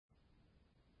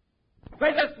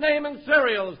greatest name in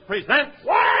cereals, presents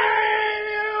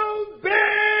Wild Bill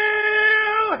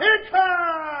Hickok!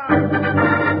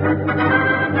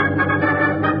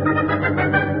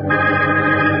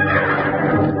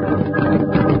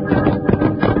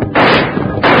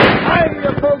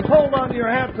 Hold on to your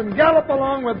hats and gallop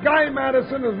along with Guy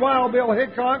Madison as Wild Bill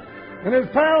Hickok and his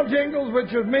pal Jingles, which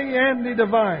is me, Andy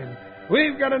Devine.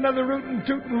 We've got another rootin'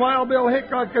 tootin' Wild Bill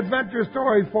Hickok adventure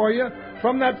story for you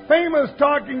from that famous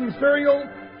talking cereal,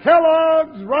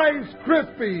 Kellogg's Rice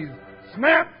Krispies.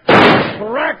 Snap,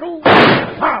 crackle,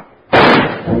 pop.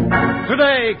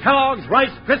 Today, Kellogg's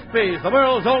Rice Krispies, the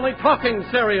world's only talking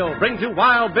cereal, brings you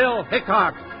Wild Bill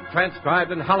Hickok.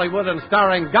 Transcribed in Hollywood and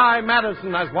starring Guy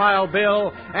Madison as Wild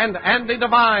Bill and Andy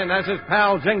Devine as his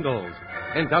pal Jingles.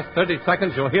 In just 30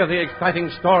 seconds, you'll hear the exciting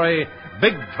story,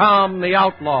 Big Tom the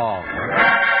Outlaw.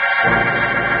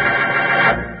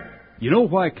 You know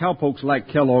why cowpokes like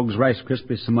Kellogg's Rice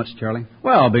Krispies so much, Charlie?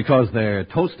 Well, because they're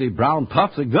toasty brown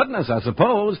puffs of goodness, I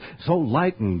suppose. So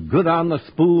light and good on the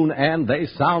spoon, and they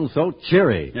sound so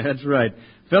cheery. That's right.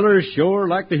 Fellers sure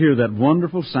like to hear that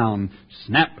wonderful sound,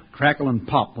 snap, crackle, and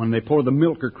pop, when they pour the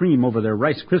milk or cream over their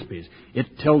Rice Krispies.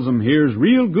 It tells them here's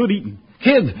real good eating.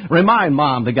 Kids, remind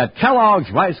Mom to get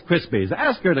Kellogg's Rice Krispies.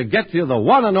 Ask her to get you the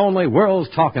one and only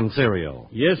world's talking cereal.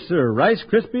 Yes, sir. Rice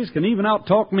Krispies can even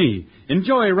out-talk me.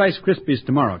 Enjoy Rice Krispies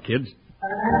tomorrow, kids.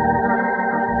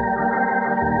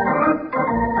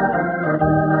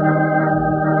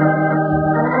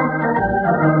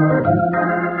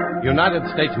 United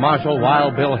States Marshal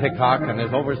Wild Bill Hickok and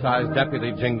his oversized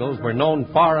deputy Jingles were known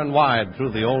far and wide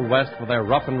through the Old West for their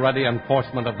rough-and-ready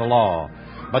enforcement of the law.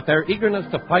 But their eagerness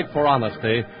to fight for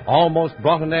honesty almost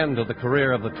brought an end to the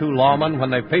career of the two lawmen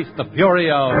when they faced the fury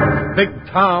of Big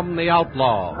Tom the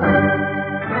Outlaw.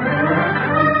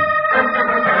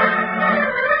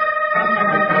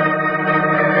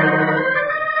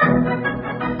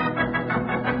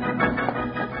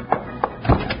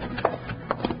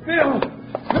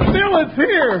 It's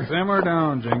here. Simmer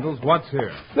down, Jingles. What's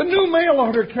here? The new mail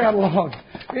order catalog.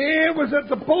 It was at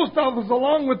the post office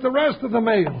along with the rest of the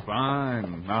mail.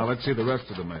 Fine. Now, let's see the rest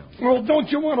of the mail. Well, don't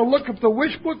you want to look at the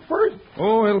wish book first?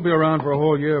 Oh, it'll be around for a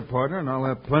whole year, partner, and I'll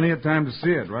have plenty of time to see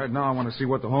it. Right now, I want to see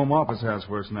what the Home Office has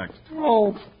for us next.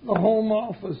 Oh, the Home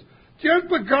Office. Just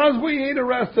because we ain't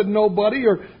arrested nobody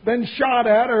or been shot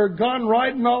at or gone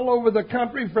riding all over the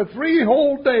country for 3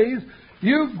 whole days,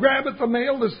 you grab at the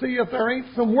mail to see if there ain't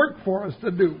some work for us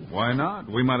to do. Why not?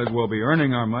 We might as well be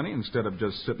earning our money instead of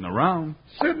just sitting around.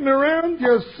 Sitting around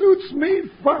just suits me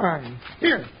fine.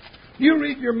 Here, you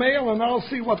read your mail and I'll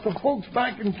see what the folks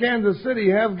back in Kansas City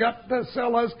have got to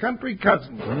sell us country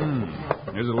cousins.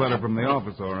 Here's a letter from the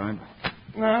office, all right.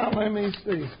 Now, let me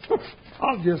see.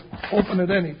 I'll just open it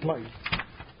any place.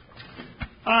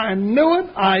 I knew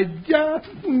it. I just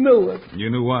knew it.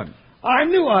 You knew what? I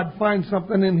knew I'd find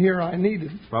something in here I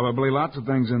needed. Probably lots of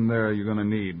things in there you're going to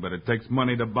need, but it takes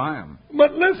money to buy them.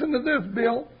 But listen to this,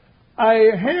 Bill.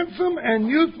 A handsome and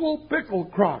useful pickle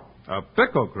crock. A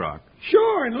pickle crock?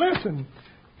 Sure, and listen.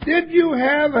 Did you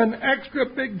have an extra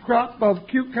big crop of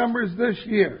cucumbers this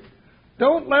year?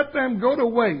 Don't let them go to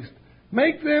waste.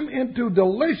 Make them into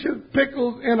delicious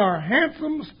pickles in our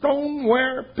handsome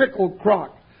stoneware pickle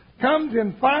crock. Comes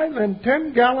in 5 and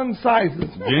 10-gallon sizes.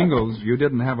 Jingles, you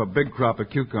didn't have a big crop of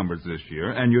cucumbers this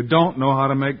year, and you don't know how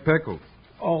to make pickles.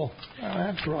 Oh,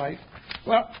 that's right.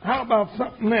 Well, how about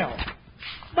something else?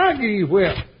 Buggy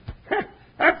whip.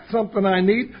 That's something I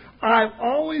need. I've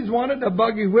always wanted a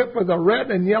buggy whip with a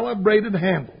red and yellow braided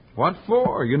handle. What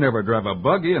for? You never drive a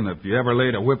buggy, and if you ever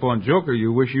laid a whip on Joker,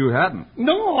 you wish you hadn't.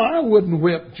 No, I wouldn't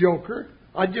whip Joker.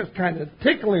 I just kind of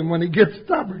tickle him when he gets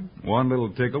stubborn. One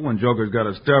little tickle when Joker's got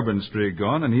a stubborn streak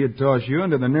on, and he'd toss you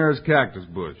into the nearest cactus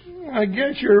bush. I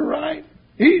guess you're right.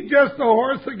 He's just a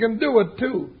horse that can do it,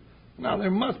 too. Now,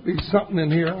 there must be something in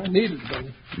here I needed,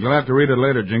 buddy. You'll have to read it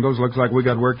later, Jingles. Looks like we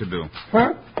got work to do.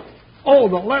 Huh? Oh,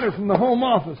 the letter from the Home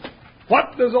Office.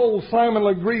 What does old Simon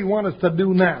Legree want us to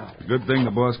do now? Good thing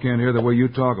the boss can't hear the way you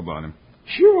talk about him.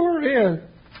 Sure is.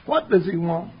 What does he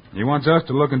want? He wants us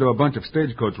to look into a bunch of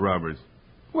stagecoach robberies.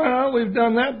 Well, we've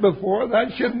done that before.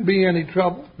 That shouldn't be any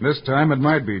trouble. This time it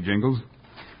might be, Jingles.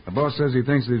 The boss says he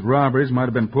thinks these robberies might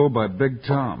have been pulled by Big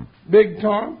Tom. Big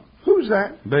Tom? Who's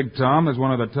that? Big Tom is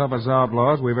one of the toughest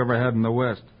outlaws we've ever had in the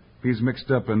West. If he's mixed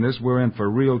up in this, we're in for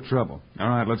real trouble. All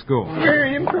right, let's go. We're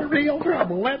in for real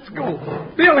trouble. Let's go.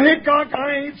 Bill Hickok,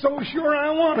 I ain't so sure I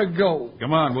want to go.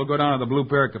 Come on, we'll go down to the Blue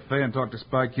Parrot Cafe and talk to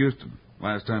Spike Houston.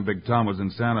 Last time Big Tom was in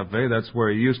Santa Fe, that's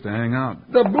where he used to hang out.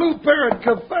 The Blue Parrot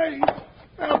Cafe?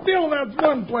 Now, Bill, that's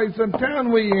one place in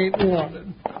town we ain't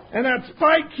wanted. And that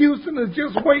Spike Houston is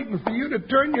just waiting for you to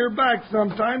turn your back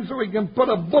sometime so he can put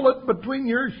a bullet between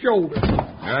your shoulders.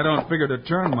 I don't figure to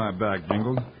turn my back,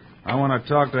 Jingles. I want to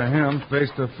talk to him face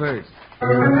to face.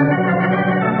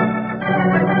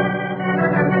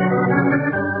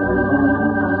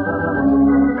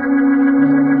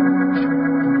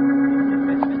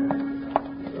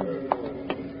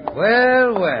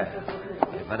 Well,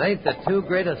 if it ain't the two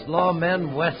greatest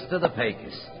lawmen west of the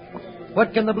Pecos.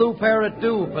 What can the Blue Parrot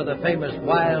do for the famous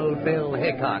Wild Bill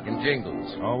Hickok and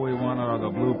Jingles? All we want out of the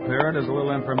Blue Parrot is a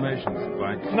little information,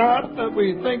 Spike. Not that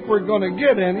we think we're going to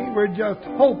get any. We're just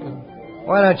hoping.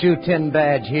 Why don't you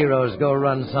tin-badge heroes go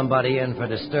run somebody in for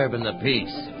disturbing the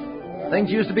peace? Things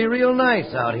used to be real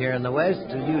nice out here in the West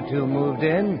till you two moved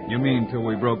in. You mean till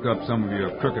we broke up some of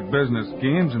your crooked business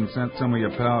schemes and sent some of your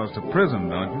pals to prison,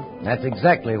 don't you? That's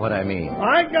exactly what I mean.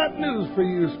 I got news for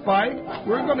you, Spike.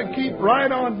 We're going to keep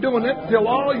right on doing it till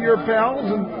all your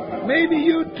pals and maybe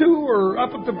you two are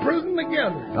up at the prison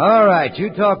together. All right, you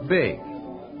talk big.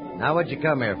 Now what'd you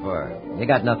come here for? You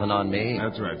got nothing on me.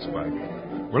 That's right, Spike.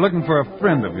 We're looking for a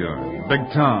friend of yours, Big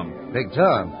Tom. Big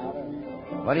Tom?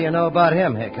 What do you know about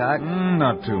him, Hickok?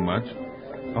 Not too much.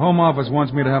 The Home Office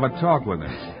wants me to have a talk with him.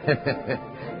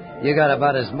 You got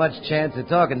about as much chance of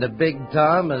talking to Big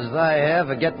Tom as I have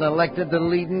of getting elected the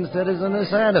leading citizen of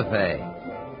Santa Fe.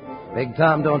 Big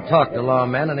Tom don't talk to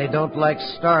lawmen, and he don't like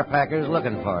star packers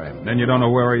looking for him. Then you don't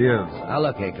know where he is. Now,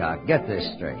 look, Hickok, get this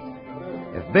straight.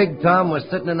 If Big Tom was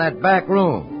sitting in that back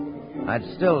room, I'd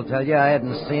still tell you I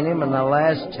hadn't seen him in the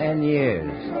last 10 years.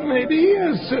 Maybe he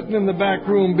is sitting in the back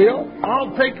room, Bill.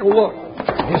 I'll take a look.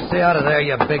 You stay out of there,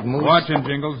 you big moose. Watch him,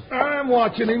 Jingles. I'm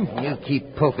watching him. You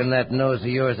keep poking that nose of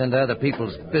yours into other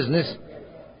people's business.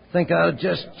 Think I'll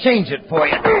just change it for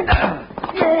you.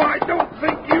 No, I don't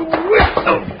think you will.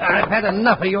 I've had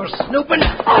enough of your snooping.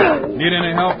 Need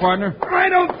any help, partner? I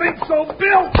don't think so,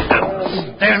 Bill.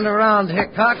 Stand around,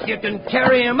 Hickok. You can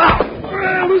carry him out.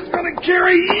 Well, who's going to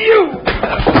carry you?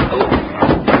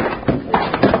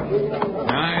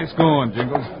 Nice going,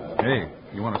 Jingles. Hey,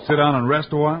 you want to sit down and rest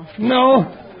a while? No.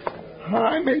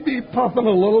 I may be puffing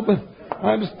a little, but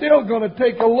I'm still going to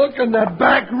take a look in that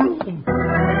back room.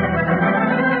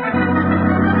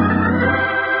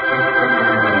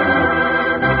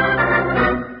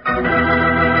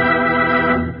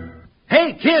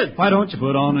 Hey, kid! Why don't you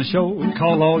put on a show and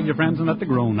call all your friends and let the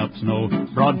grown-ups know?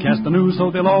 Broadcast the news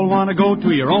so they'll all want to go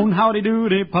to your own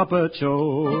howdy-doody puppet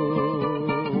show.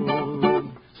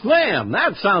 Slim,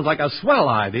 that sounds like a swell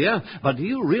idea, but do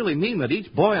you really mean that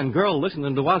each boy and girl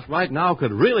listening to us right now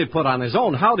could really put on his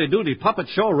own howdy-doody puppet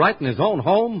show right in his own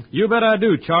home? You bet I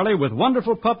do, Charlie, with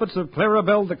wonderful puppets of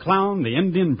Clarabelle the Clown, the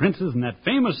Indian Princess, and that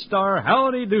famous star,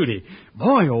 Howdy Doody.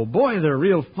 Boy, oh boy, they're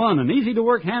real fun and easy to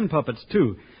work hand puppets,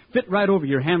 too. Fit right over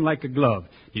your hand like a glove.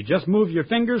 You just move your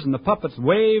fingers and the puppets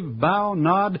wave, bow,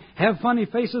 nod, have funny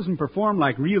faces, and perform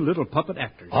like real little puppet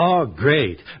actors. Oh,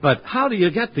 great. But how do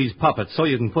you get these puppets so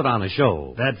you can put on a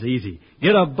show? That's easy.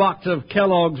 Get a box of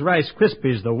Kellogg's Rice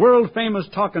Krispies, the world-famous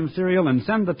talking cereal, and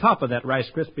send the top of that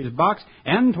Rice Krispies box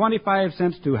and 25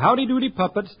 cents to Howdy Doody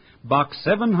Puppets, Box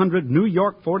 700, New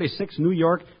York, 46, New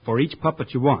York, for each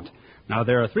puppet you want. Now,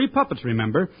 there are 3 puppets,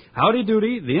 remember. Howdy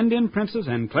Doody, the Indian Princess,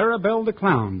 and Clarabelle the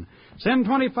Clown. Send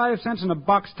 25 cents in a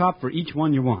box top for each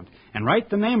one you want. And write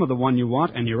the name of the one you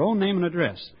want and your own name and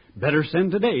address. Better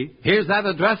send today. Here's that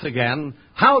address again.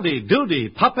 Howdy Doody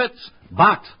Puppets,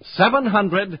 Box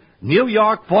 700, New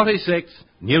York, 46,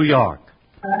 New York.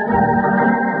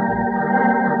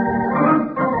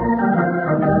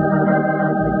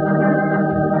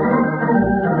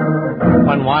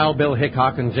 When Wild Bill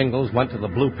Hickok and Jingles went to the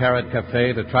Blue Parrot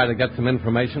Cafe to try to get some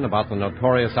information about the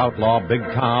notorious outlaw Big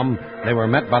Tom, they were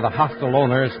met by the hostile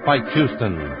owner, Spike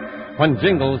Houston. When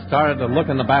Jingles started to look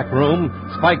in the back room,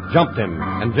 Spike jumped him,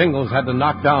 and Jingles had to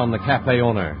knock down the cafe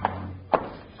owner.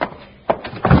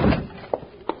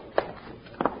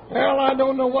 Well, I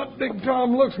don't know what Big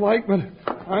Tom looks like, but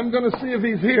I'm going to see if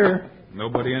he's here.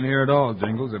 Nobody in here at all,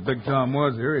 Jingles. If Big Tom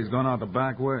was here, he's gone out the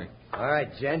back way. All right,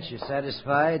 gents, you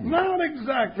satisfied? Not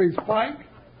exactly, Spike.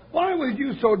 Why was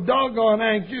you so doggone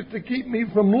anxious to keep me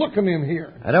from looking in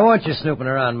here? I don't want you snooping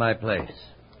around my place.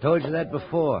 Told you that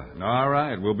before. All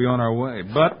right, we'll be on our way,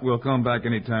 but we'll come back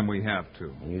any time we have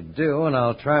to. You do, and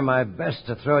I'll try my best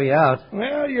to throw you out.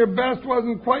 Well, your best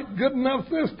wasn't quite good enough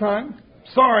this time.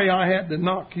 Sorry I had to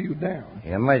knock you down.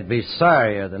 You might be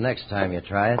sorrier the next time you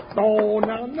try it. Oh,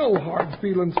 now, no hard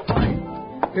feelings, Spike.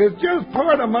 It's just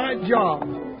part of my job.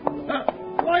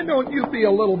 Why don't you be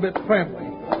a little bit friendly?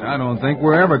 I don't think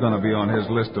we're ever going to be on his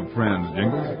list of friends,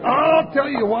 Jingles. I'll tell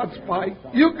you what, Spike.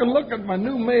 You can look at my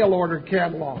new mail order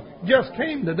catalog. Just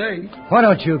came today. Why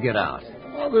don't you get out?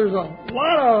 Well, there's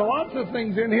lots of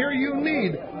things in here you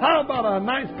need. How about a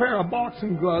nice pair of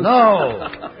boxing gloves? No.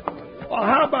 Well,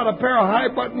 how about a pair of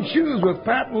high-button shoes with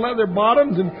patent leather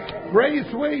bottoms and gray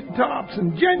suede tops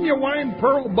and genuine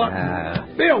pearl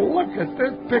buttons? Bill, look at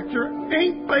this picture.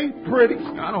 Ain't they pretty?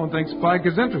 I don't think Spike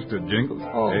is interested, Jingles.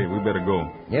 Oh. Hey, we better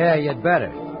go. Yeah, you'd better.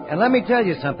 And let me tell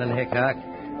you something, Hickok.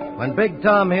 When Big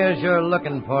Tom hears you're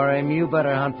looking for him, you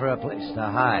better hunt for a place to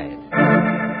hide.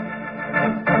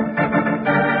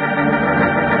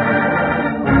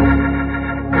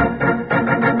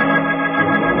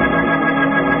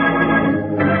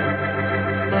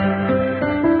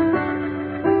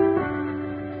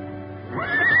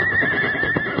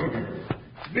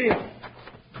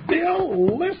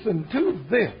 Bill, listen to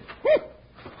this.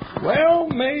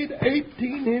 Well-made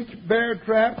 18-inch bear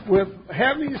trap with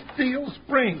heavy steel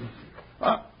springs.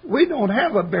 We don't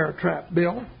have a bear trap,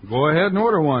 Bill. Go ahead and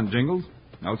order one, Jingles.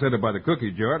 I'll set it by the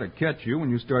cookie jar to catch you when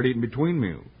you start eating between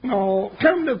meals. No,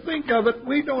 come to think of it,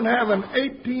 we don't have an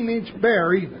 18-inch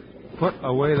bear either. Put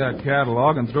away that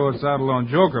catalog and throw a saddle on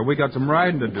Joker. We got some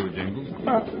riding to do, Jingles.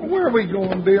 Where are we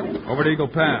going, Bill? Over to Eagle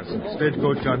Pass.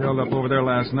 Stagecoach got held up over there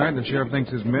last night, and the sheriff thinks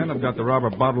his men have got the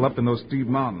robber bottled up in those Steve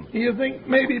Mountains. You think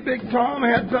maybe Big Tom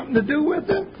had something to do with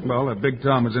it? Well, if Big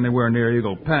Tom is anywhere near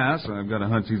Eagle Pass, I've got a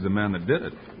hunch he's the man that did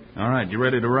it. All right, you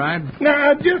ready to ride?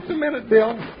 Now, just a minute,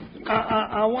 Bill.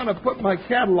 I want to put my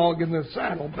catalog in the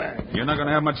saddlebag. You're not going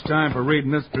to have much time for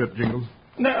reading this trip, Jingles.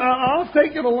 Now, I'll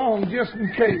take it along just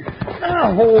in case.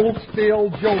 Now, hold still,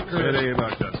 Joker. Steady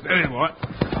about that. Steady, boy.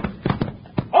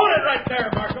 Hold it right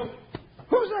there, Marshal.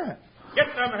 Who's that?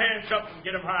 Get them hands up and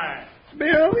get them high.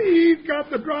 Bill, he's got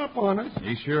the drop on us.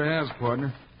 He sure has,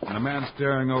 partner. And the man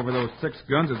staring over those 6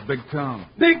 guns is Big Tom.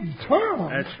 Big Tom?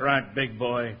 That's right, big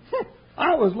boy.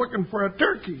 I was looking for a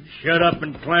turkey. Shut up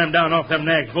and climb down off them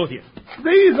nags, both of you.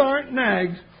 These aren't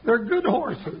nags. They're good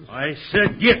horses. I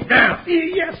said get down.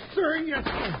 Yes, sir. Yes,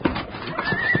 sir.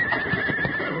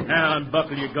 Now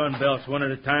unbuckle your gun belts one at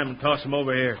a time and toss them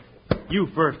over here. You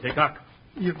first, Hickok.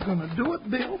 You're going to do it,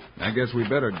 Bill? I guess we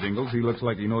better, Jingles. He looks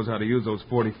like he knows how to use those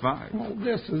 45. Oh,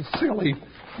 this is silly.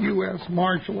 U.S.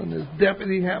 Marshal and his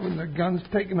deputy having their guns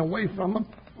taken away from them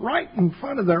right in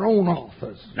front of their own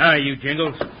office. Now, you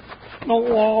Jingles.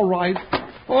 Oh, all right.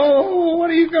 Oh,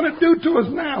 what are you going to do to us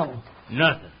now?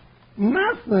 Nothing.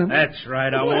 Nothing? That's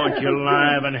right. I want you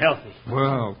alive and healthy.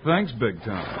 Well, thanks, Big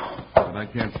Tom. But I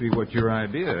can't see what your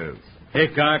idea is.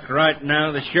 Hickok, right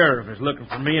now the sheriff is looking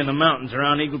for me in the mountains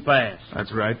around Eagle Pass. That's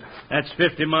right. That's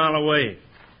 50 miles away.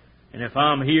 And if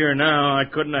I'm here now, I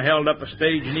couldn't have held up a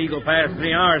stage in Eagle Pass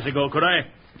 3 hours ago, could I?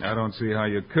 I don't see how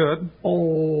you could.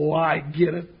 Oh, I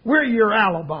get it. We're your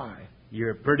alibi.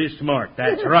 You're pretty smart.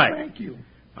 That's right. Thank you.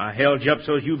 I held you up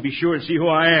so you'd be sure to see who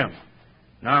I am.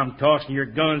 Now I'm tossing your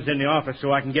guns in the office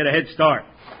so I can get a head start.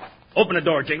 Open the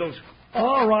door, Jingles.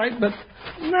 All right, but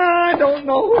I don't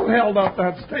know who held up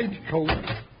that stagecoach.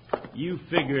 You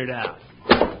figure it out.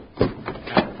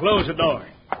 Now close the door.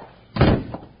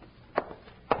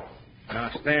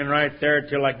 Now stand right there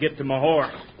till I get to my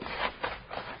horse.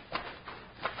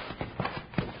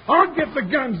 I'll get the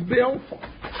guns, Bill.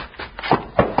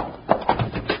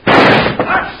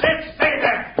 I said stay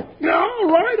there.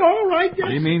 All right. Yes.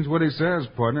 He means what he says,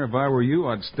 partner. If I were you,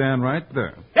 I'd stand right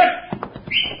there.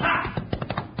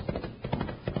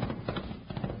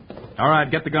 All right,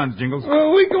 get the guns, Jingles.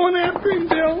 Are we going after him,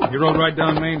 Bill? He rode right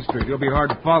down Main Street. He'll be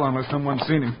hard to follow unless someone's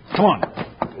seen him. Come on.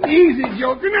 Easy,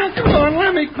 Joker. Now, come on.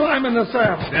 Let me climb in the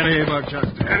saddle. Steady, Buckshot.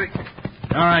 Steady.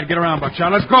 All right, get around,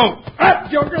 Buckshot. Let's go. Up,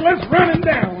 Joker. Let's run him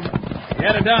down. He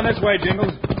headed down this way,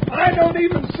 Jingles. I don't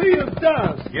even see his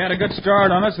dust. He had a good start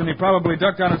on us, and he probably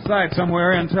ducked out of sight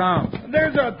somewhere in town.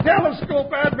 There's a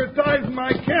telescope advertised in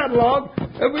my catalog.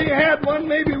 If we had one,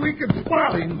 maybe we could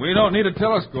spot him. We don't need a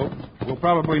telescope. We'll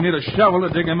probably need a shovel to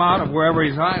dig him out of wherever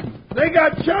he's hiding. They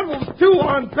got shovels, too,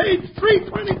 on page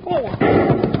 324.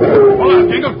 Hold on,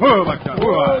 Jingles. Whoa, Buckshot.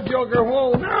 Whoa, Joker,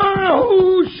 whoa. Now,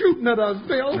 who's shooting at us,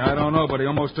 Bill? I don't know, but he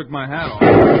almost took my hat off.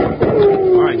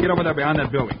 All right, get over there behind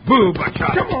that building. Boo,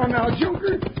 Buckshot. Come on now,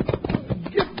 Joker.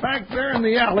 Get back there in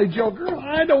the alley, Joker.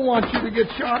 I don't want you to get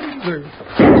shot either.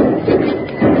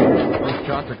 Those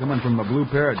shots are coming from the Blue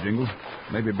Parrot, Jingles.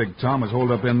 Maybe Big Tom is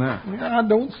holed up in there. I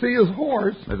don't see his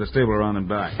horse. There's a stable around and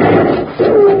back.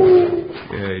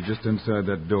 Yeah, just inside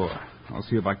that door. I'll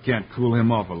see if I can't cool him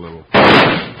off a little.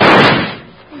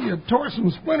 You tore some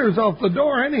splinters off the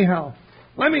door anyhow.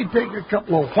 Let me take a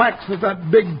couple of whacks with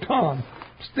that Big Tom.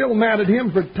 Still mad at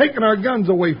him for taking our guns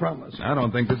away from us. I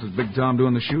don't think this is Big Tom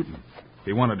doing the shooting. If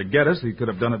he wanted to get us, he could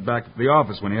have done it back at the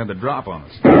office when he had the drop on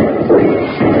us.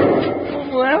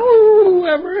 Well,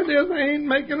 whoever it is, they ain't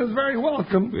making us very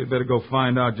welcome. We'd better go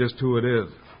find out just who it is.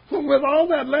 With all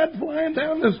that lead flying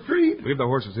down the street. Leave the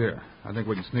horses here. I think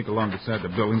we can sneak along beside the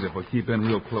buildings if we keep in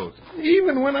real close.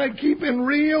 Even when I keep in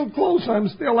real close, I'm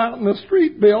still out in the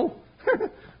street, Bill.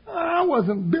 I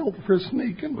wasn't built for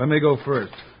sneaking. Let me go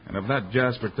first. And if that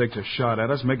Jasper takes a shot at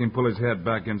us, make him pull his head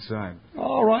back inside.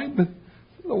 All right, but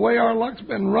the way our luck's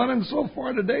been running so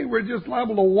far today, we're just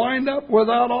liable to wind up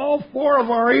without all four of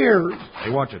our ears.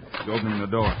 Hey, watch it. He's opening the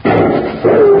door.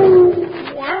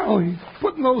 Wow, he's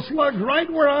putting those slugs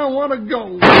right where I want to go.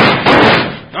 All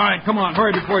right, come on.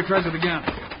 Hurry before he tries it again.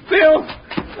 Bill,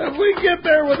 if we get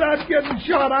there without getting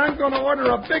shot, I'm going to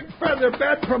order a big feather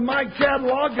bed from my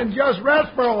catalog and just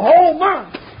rest for a whole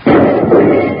month.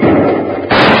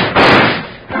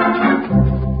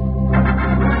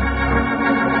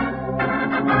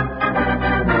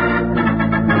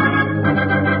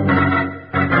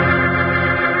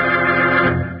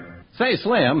 Say,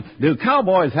 Slim, do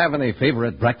cowboys have any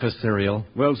favorite breakfast cereal?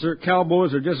 Well, sir,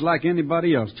 cowboys are just like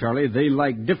anybody else, Charlie. They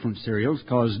like different cereals,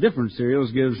 'cause different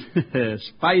cereals gives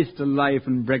spice to life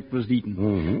and breakfast eating.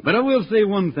 Mm-hmm. But I will say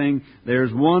one thing.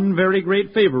 There's one very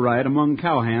great favorite among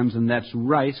cowhands, and that's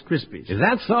Rice Krispies. Is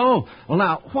that so? Well,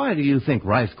 now, why do you think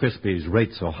Rice Krispies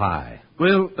rate so high?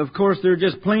 Well, of course, they're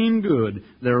just plain good.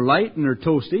 They're light and they're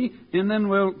toasty. And then,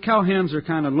 well, cowhands are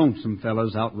kind of lonesome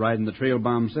fellas out riding the trail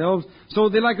by themselves, so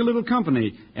they like a little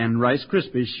company, and Rice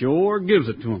Krispies sure gives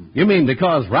it to them. You mean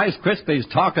because Rice Krispies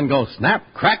talk and go snap,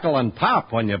 crackle, and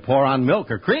pop when you pour on milk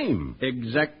or cream?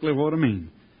 Exactly what I mean.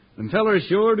 Them fellers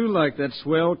sure do like that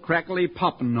swell, crackly,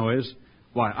 popping noise.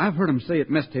 Why, I've heard 'em say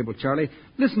at mess table, Charlie,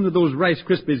 listen to those Rice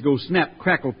Krispies go snap,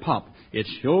 crackle, pop. It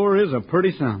sure is a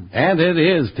pretty sound. And it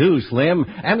is, too, Slim.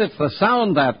 And it's the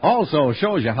sound that also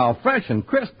shows you how fresh and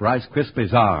crisp Rice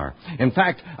Krispies are. In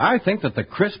fact, I think that the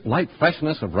crisp, light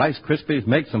freshness of Rice Krispies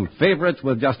makes them favorites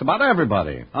with just about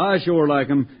everybody. I sure like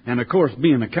 'em. And, of course,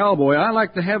 being a cowboy, I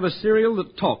like to have a cereal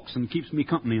that talks and keeps me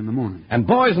company in the morning. And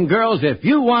boys and girls, if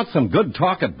you want some good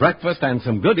talk at breakfast and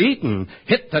some good eating,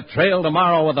 hit the trail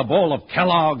tomorrow with a bowl of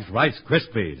Kellogg's Rice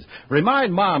Krispies.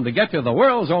 Remind Mom to get you the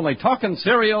world's only talking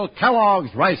cereal, Kellogg's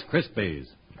Rice Krispies.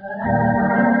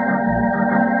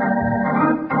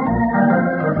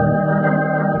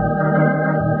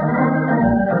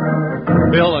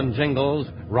 Bill and Jingles,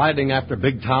 riding after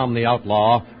Big Tom the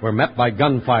Outlaw, were met by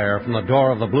gunfire from the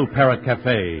door of the Blue Parrot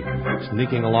Cafe.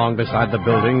 Sneaking along beside the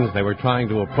buildings, they were trying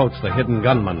to approach the hidden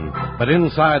gunman. But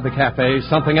inside the cafe,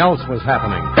 something else was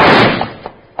happening.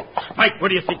 Spike, what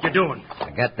do you think you're doing? I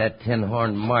got that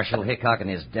tin-horn Marshal Hickok and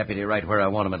his deputy right where I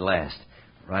want him at last.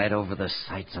 Right over the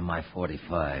sights of my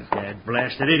 .45. Dad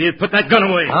blasted idiot, put that gun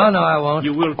away. Oh, no, I won't.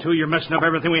 You will, too. You're messing up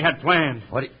everything we had planned.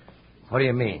 What do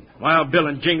you mean? Wild Bill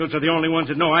and Jingles are the only ones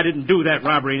that know I didn't do that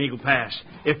robbery in Eagle Pass.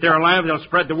 If they're alive, they'll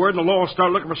spread the word and the law will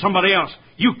start looking for somebody else.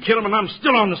 You kill them and I'm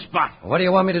still on the spot. What do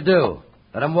you want me to do?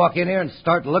 Let them walk in here and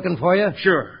start looking for you?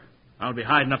 Sure. I'll be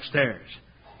hiding upstairs.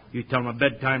 You tell them a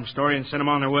bedtime story and send them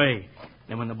on their way.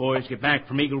 Then when the boys get back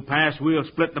from Eagle Pass, we'll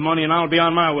split the money and I'll be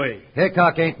on my way.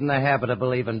 Hickok ain't in the habit of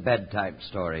believing bedtime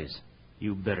stories.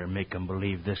 You better make them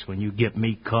believe this when you get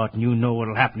me caught and you know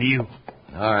what'll happen to you.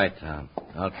 All right, Tom.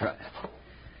 I'll try.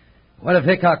 What if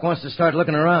Hickok wants to start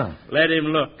looking around? Let him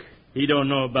look. He don't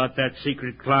know about that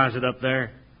secret closet up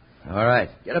there. All right.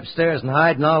 Get upstairs and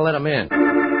hide and I'll let him in.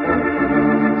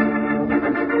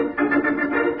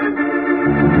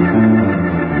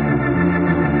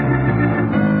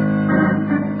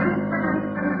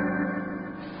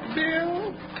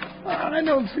 I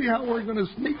don't see how we're going to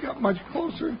sneak up much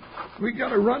closer. We got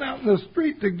to run out in the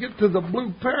street to get to the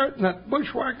Blue Parrot, and that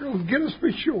bushwhacker will get us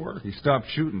for sure. He stopped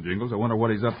shooting, Jingles. I wonder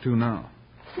what he's up to now.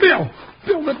 Bill,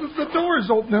 the door's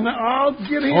opening. I'll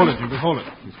get him. Hold it, Jingles, hold it.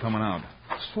 He's coming out.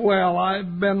 Swell,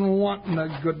 I've been wanting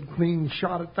a good, clean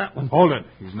shot at that one. Hold it.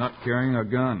 He's not carrying a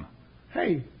gun.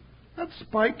 Hey, that's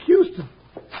Spike Houston.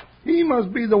 He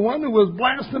must be the one who was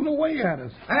blasting away at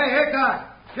us. Hey, Hickok!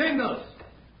 Jingles!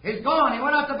 He's gone. He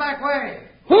went out the back way.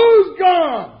 Who's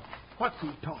gone? What's he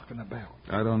talking about?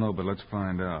 I don't know, but let's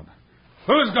find out.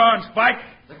 Who's gone, Spike?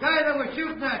 The guy that was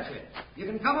shooting at you. You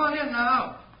can come on in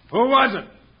now. Who was it?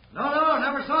 No,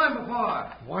 never saw him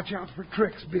before. Watch out for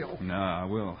tricks, Bill. Nah, I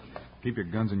will. Keep your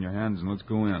guns in your hands and let's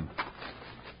go in.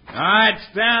 All right,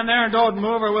 stand there and don't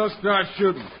move or we'll start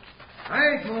shooting. I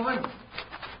ain't moving.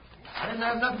 I didn't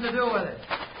have nothing to do with it.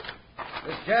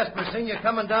 This Jasper seen you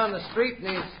coming down the street, and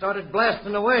he started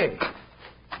blasting away.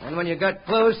 And when you got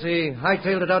close, he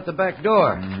hightailed it out the back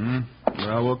door. Mm-hmm.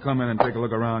 Well, we'll come in and take a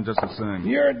look around just the same.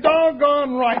 You're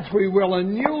doggone right we will,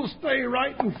 and you'll stay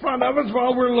right in front of us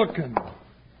while we're looking.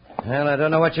 Well, I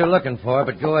don't know what you're looking for,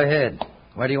 but go ahead.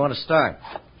 Where do you want to start?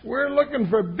 We're looking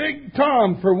for Big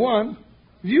Tom, for one.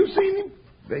 Have you seen him?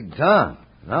 Big Tom?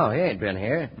 No, he ain't been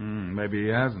here. Maybe he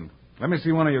hasn't. Let me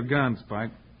see one of your guns,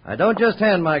 Spike. I don't just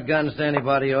hand my guns to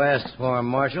anybody who asks for them,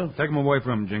 Marshal. Take them away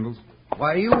from him, Jingles.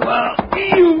 Why, you won't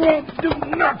do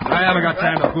nothing. I haven't got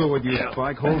time to fool with you,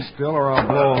 Spike. Hold still or I'll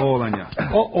blow a hole in you.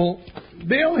 Uh-oh.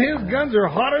 Bill, his guns are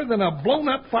hotter than a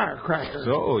blown-up firecracker.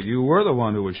 So, you were the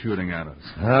one who was shooting at us.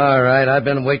 All right, I've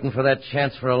been waiting for that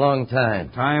chance for a long time.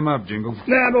 Tie him up, Jingles.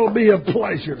 That'll be a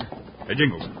pleasure. Hey,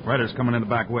 Jingles, Ryder's coming in the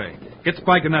back way. Get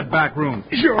Spike in that back room.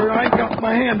 Sure, I got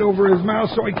my hand over his mouth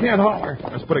so he can't holler.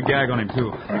 Let's put a gag on him, too.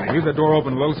 Right. Leave the door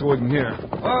open low so we can hear.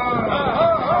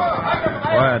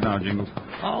 Quiet now, Jingles.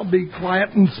 I'll be quiet,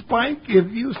 and Spike,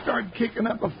 if you start kicking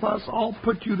up a fuss, I'll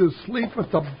put you to sleep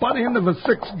with the butt end of a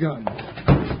 6-gun.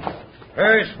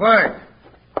 Hey, Spike.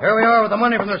 Here we are with the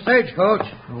money from the stagecoach.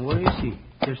 Well, where is he?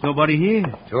 There's nobody here.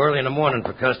 Too early in the morning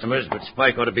for customers, but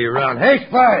Spike ought to be around. Hey,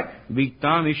 Spike! Big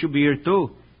Tom, he should be here,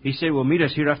 too. He said we'll meet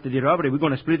us here after the robbery. We're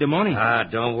going to split the money.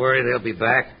 Don't worry, they'll be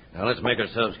back. Now, let's make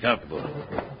ourselves comfortable.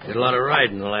 Did a lot of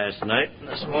riding last night and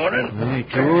this morning. Hey,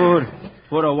 sure.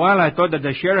 For a while, I thought that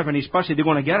the sheriff and his posse, they're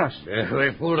going to get us.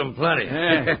 We fooled them plenty.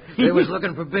 Yeah. They was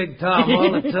looking for Big Tom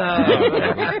all the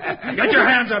time. Get your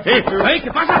hands up, Hey,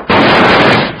 ¿qué pasa?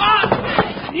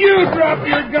 You drop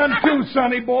your gun too,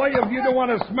 sonny boy, if you don't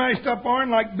want a smashed up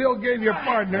arm like Bill gave your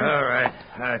partner. All right,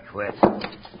 I quit.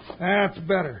 That's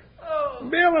better.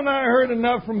 Bill and I heard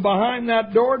enough from behind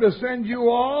that door to send you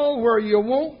all where you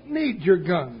won't need your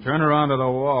gun. Turn around to the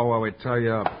wall while we tie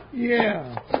you up.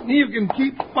 Yeah, you can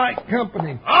keep Spike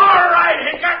company. All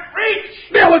right, Hickok,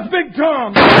 reach! Bill, it's Big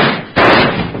Tom.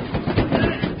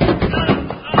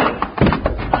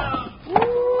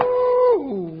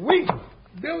 Ooh-wee.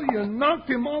 Bill, you knocked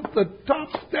him off the top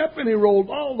step and he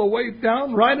rolled all the way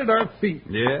down right at our feet.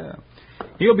 Yeah.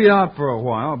 He'll be out for a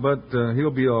while, but he'll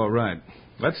be all right.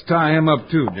 Let's tie him up,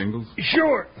 too, Jingles.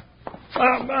 Sure.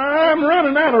 I'm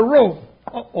running out of rope.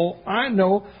 Uh-oh, I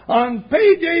know. On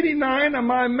page 89 of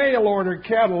my mail order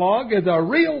catalog is a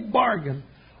real bargain.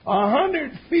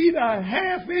 100 feet a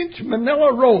half-inch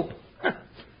manila rope.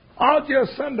 I'll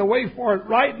just send away for it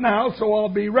right now so I'll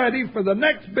be ready for the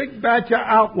next big batch of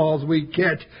outlaws we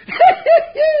catch.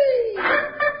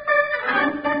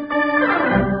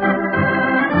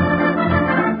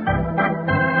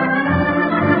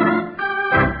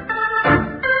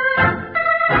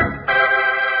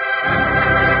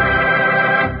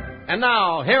 And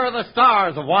now, here are the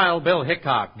stars of Wild Bill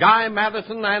Hickok, Guy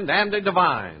Madison and Andy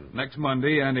Devine. Next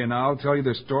Monday, Andy and I'll tell you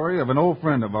the story of an old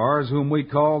friend of ours whom we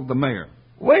called the mayor.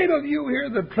 Wait till you hear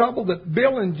the trouble that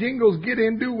Bill and Jingles get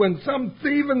into when some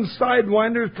thieving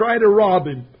sidewinders try to rob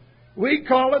him. We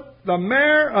call it the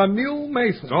Mayor of Mule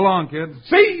Mason. So long, kids.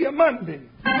 See you Monday.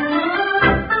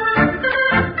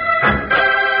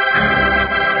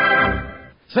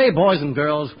 Say, boys and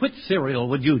girls, which cereal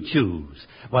would you choose?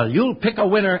 Well, you'll pick a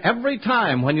winner every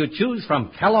time when you choose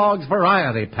from Kellogg's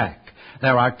Variety Pack.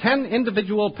 There are 10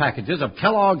 individual packages of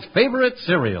Kellogg's favorite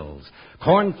cereals.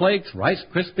 Corn Flakes, Rice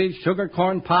Krispies, Sugar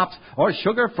Corn Pops, or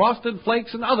Sugar Frosted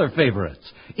Flakes and other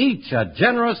favorites. Each a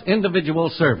generous individual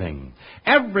serving.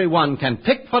 Everyone can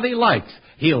pick what he likes.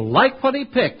 He'll like what he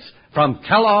picks from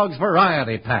Kellogg's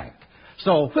Variety Pack.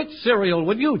 So which cereal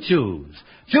would you choose?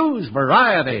 Choose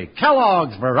Variety,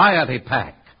 Kellogg's Variety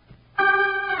Pack.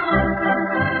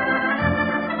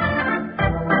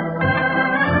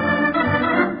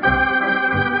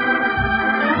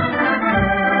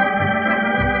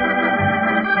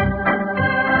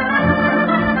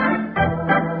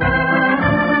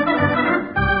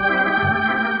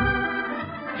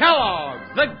 Kellogg's,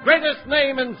 the greatest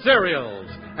name in cereals,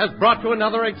 has brought you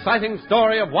another exciting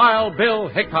story of Wild Bill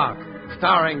Hickok,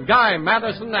 starring Guy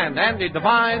Madison and Andy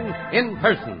Devine in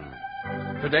person.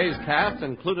 Today's cast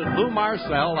included Lou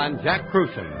Marcel and Jack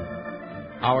Crucian.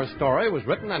 Our story was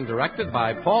written and directed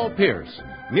by Paul Pierce,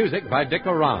 music by Dick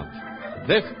Orant.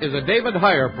 This is a David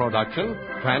Heyer production,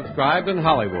 transcribed in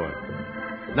Hollywood.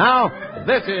 Now,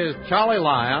 this is Charlie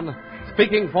Lyon,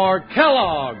 speaking for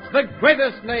Kellogg's, the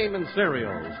greatest name in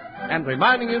cereals, and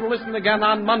reminding you to listen again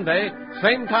on Monday,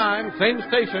 same time, same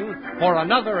station, for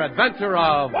another adventure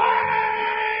of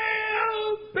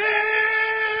Wild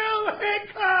Bill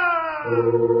Hickok!